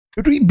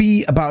Could we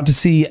be about to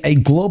see a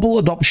global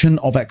adoption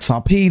of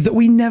XRP that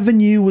we never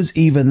knew was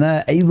even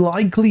there? A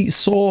likely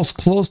source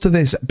close to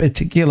this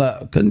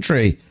particular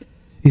country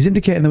is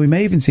indicating that we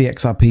may even see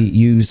XRP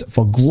used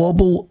for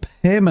global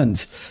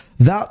payments.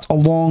 That,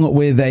 along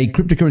with a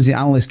cryptocurrency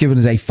analyst giving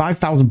us a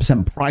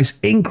 5,000% price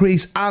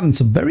increase and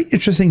some very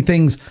interesting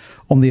things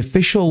on the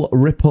official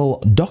Ripple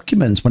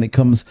documents when it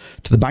comes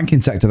to the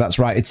banking sector. That's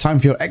right, it's time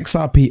for your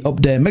XRP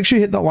update. Make sure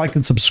you hit that like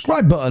and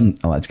subscribe button,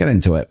 and let's get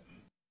into it.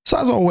 So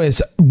as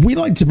always, we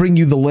like to bring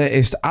you the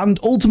latest and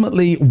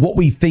ultimately what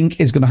we think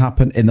is going to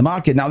happen in the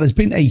market. Now, there's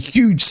been a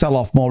huge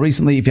sell-off more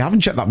recently. If you haven't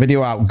checked that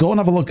video out, go and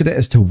have a look at it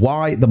as to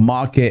why the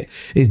market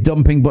is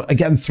dumping. But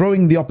again,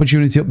 throwing the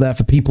opportunity up there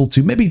for people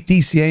to maybe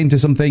DCA into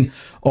something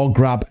or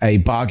grab a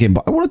bargain.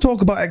 But I want to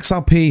talk about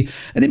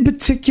XRP and in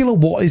particular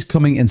what is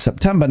coming in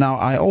September. Now,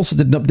 I also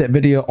did an update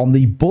video on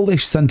the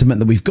bullish sentiment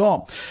that we've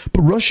got,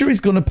 but Russia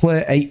is going to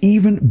play an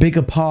even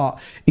bigger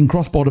part in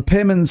cross-border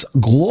payments,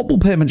 global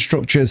payment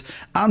structures,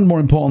 and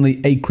more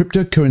importantly, a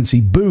cryptocurrency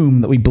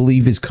boom that we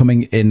believe is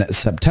coming in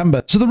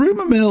September. So the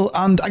rumor mill,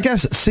 and I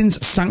guess since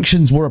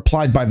sanctions were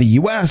applied by the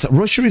US,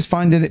 Russia is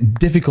finding it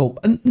difficult,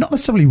 and not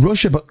necessarily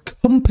Russia, but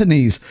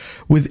companies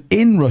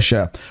within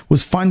Russia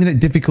was finding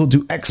it difficult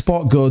to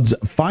export goods,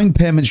 find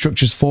payment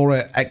structures for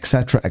it,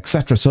 etc.,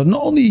 etc. So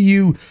not only are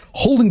you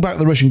holding back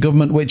the Russian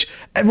government, which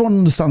everyone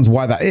understands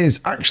why that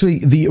is, actually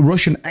the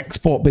Russian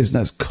export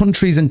business,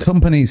 countries and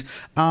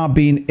companies are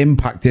being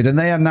impacted, and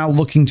they are now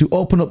looking to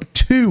open up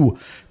two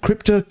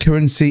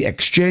cryptocurrency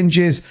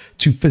exchanges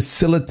to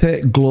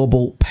facilitate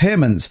global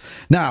payments.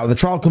 Now, the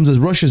trial comes as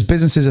Russia's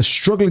businesses are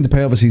struggling to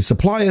pay overseas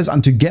suppliers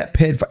and to get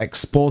paid for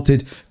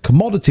exported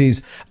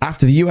commodities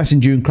after the US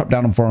in June cracked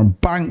down on foreign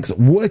banks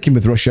working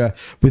with Russia,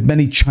 with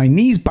many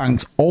Chinese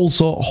banks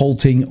also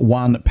halting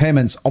yuan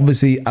payments,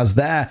 obviously as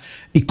their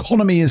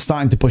economy is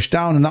starting to push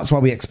down, and that's why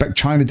we expect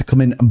China to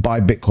come in and buy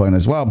Bitcoin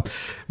as well.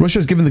 Russia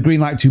has given the green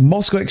light to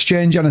Moscow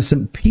Exchange and a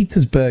St.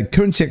 Petersburg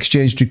currency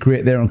exchange to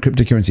create their own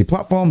cryptocurrency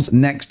platforms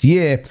next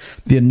year,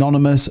 the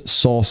anonymous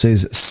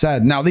sources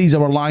said. Now, these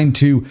are aligned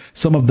to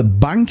some of the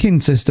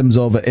banking systems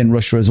over in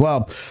Russia as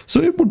well.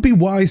 So it would be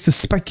wise to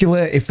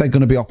speculate if they're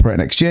going to be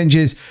operating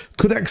exchanges.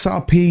 Could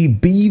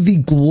XRP be the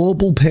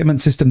global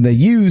payment system they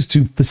use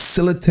to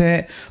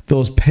facilitate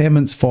those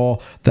payments for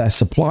their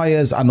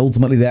suppliers and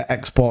ultimately their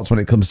exports when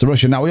it comes to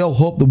Russia? Now, we all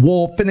hope the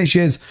war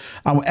finishes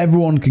and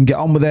everyone can get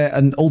on with it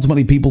and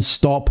ultimately people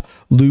stop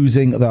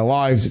losing their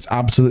lives. It's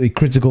absolutely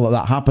critical that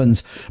that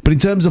happens. But in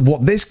terms of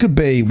what this could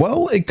be,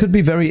 well, it could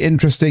be very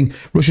interesting.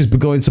 Russia's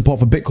begun support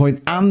for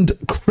Bitcoin and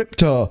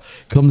crypto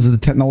comes as the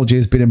technology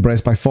has been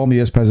embraced by former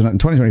US President in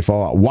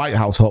 2024 White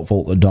House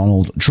hopeful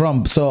Donald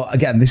Trump. So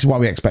again, this is why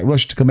we expect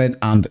Russia to come in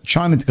and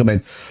China to come in.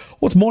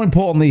 What's more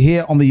importantly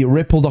here on the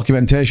Ripple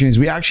documentation is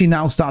we actually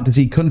now start to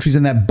see countries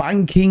and their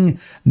banking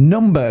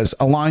numbers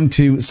aligned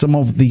to some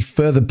of the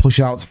further push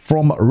outs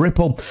from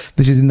Ripple.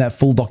 This is in their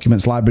full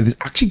documents library. There's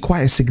actually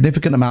quite a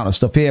significant amount of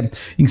stuff here.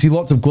 You can see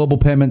lots of global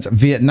payments,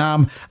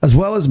 Vietnam, as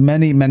well as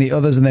many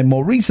others. And they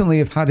more recently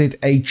have added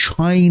a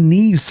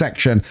Chinese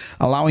section,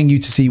 allowing you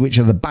to see which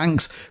of the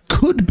banks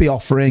could be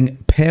offering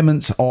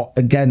payments or,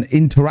 again,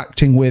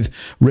 interacting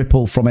with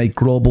Ripple from a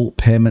global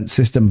payment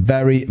system.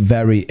 Very,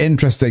 very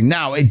interesting.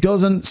 Now, it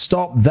doesn't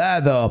stop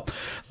there, though.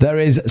 There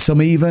is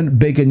some even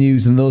bigger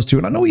news than those two.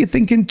 And I know what you're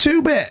thinking,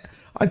 2-bit.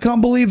 I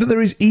can't believe that there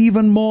is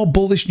even more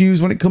bullish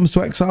news when it comes to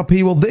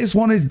XRP. Well, this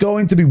one is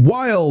going to be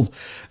wild.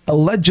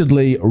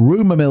 Allegedly,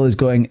 rumor mill is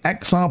going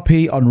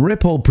XRP on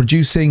Ripple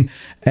producing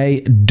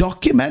a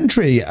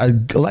documentary,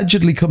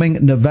 allegedly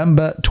coming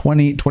November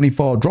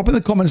 2024. Drop in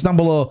the comments down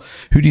below,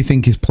 who do you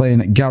think is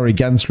playing Gary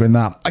Gensler in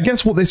that? I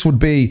guess what this would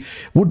be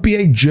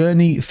a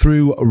journey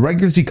through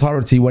regulatory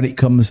clarity when it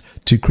comes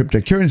to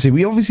cryptocurrency.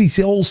 We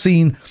obviously all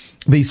seen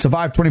the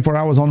Survive 24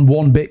 Hours on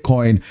One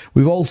Bitcoin.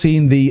 We've all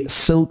seen the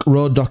Silk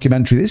Road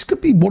documentary. This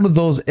could be one of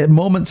those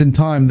moments in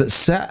time that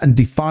set and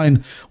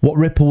define what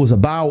Ripple was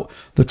about,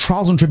 the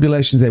trials and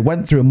tribulations they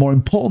went through, and more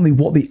importantly,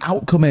 what the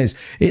outcome is.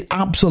 It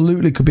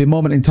absolutely could be a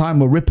moment in time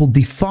where Ripple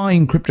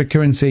define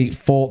cryptocurrency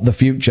for the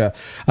future.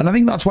 And I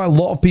think that's why a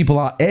lot of people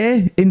are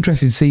A,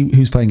 interested to see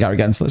who's playing Gary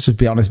Gensler. Let's just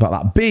be honest about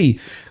that. B,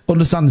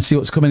 understand and see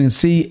what's coming, and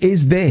C,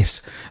 is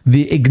this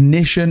the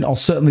ignition or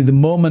certainly the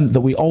moment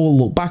that we all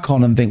look back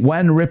on and think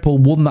when Ripple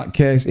won that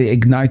case, it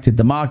ignited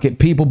the market.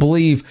 People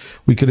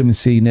believe we could even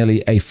see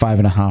nearly a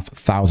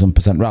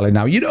 5,500% rally.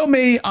 Now, you know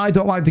me, I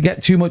don't like to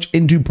get too much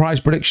into price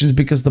predictions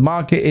because the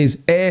market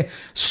is A,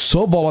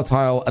 so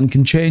volatile and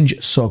can change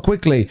so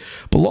quickly.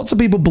 But lots of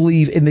people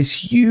believe in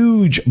this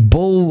huge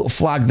bull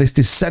flag, this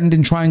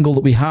descending triangle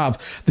that we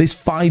have, this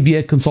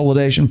 5-year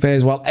consolidation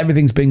phase while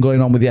everything's been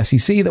going on with the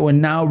SEC, that we're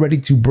now ready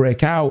to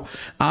break out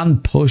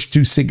and push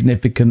to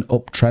significant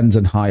uptrends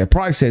and higher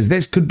prices.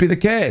 This could be the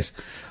case.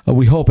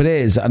 We hope it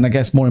is. And I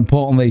guess more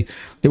importantly,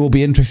 it will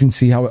be interesting to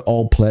see how it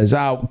all plays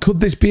out.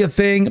 Could this be a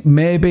thing?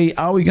 Maybe.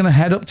 Are we going to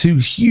head up to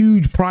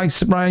huge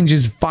price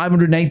ranges,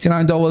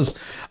 $589?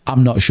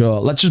 I'm not sure.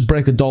 Let's just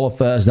break $1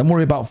 first, then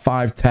worry about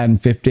 $5, $10,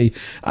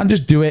 $50, and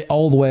just do it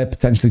all the way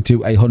potentially to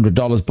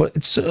 $100. But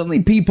it's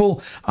certainly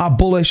people are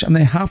bullish, and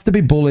they have to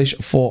be bullish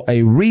for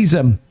a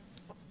reason.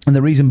 And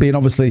the reason being,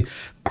 obviously,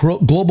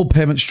 global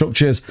payment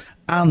structures,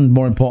 and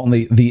more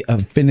importantly, the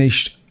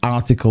finished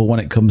article when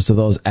it comes to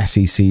those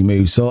SEC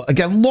moves. So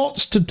again,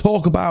 lots to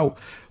talk about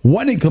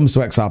when it comes to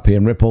XRP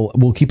and Ripple.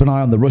 We'll keep an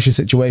eye on the Russia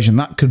situation.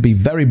 That could be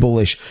very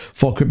bullish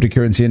for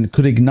cryptocurrency and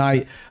could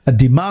ignite a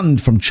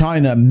demand from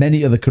China and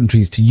many other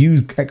countries to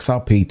use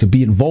XRP, to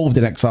be involved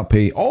in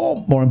XRP,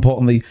 or more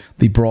importantly,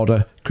 the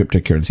broader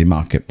cryptocurrency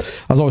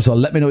market. As always, so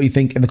let me know what you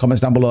think in the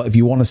comments down below. If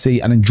you want to see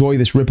and enjoy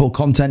this Ripple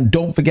content,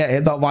 don't forget to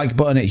hit that like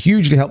button. It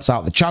hugely helps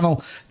out the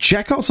channel.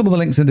 Check out some of the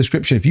links in the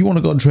description. If you want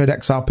to go and trade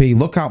XRP,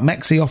 look out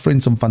MEXC offering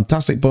some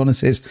fantastic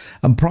bonuses,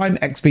 and Prime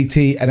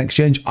XBT, an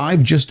exchange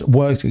I've just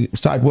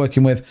started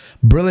working with.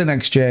 Brilliant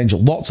exchange,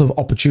 lots of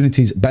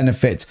opportunities,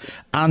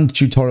 benefits, and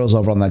tutorials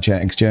over on that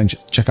exchange.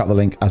 Check out the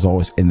link as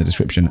always in the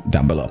description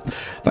down below.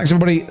 Thanks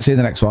everybody. See you in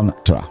the next one.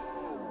 Ta-ra.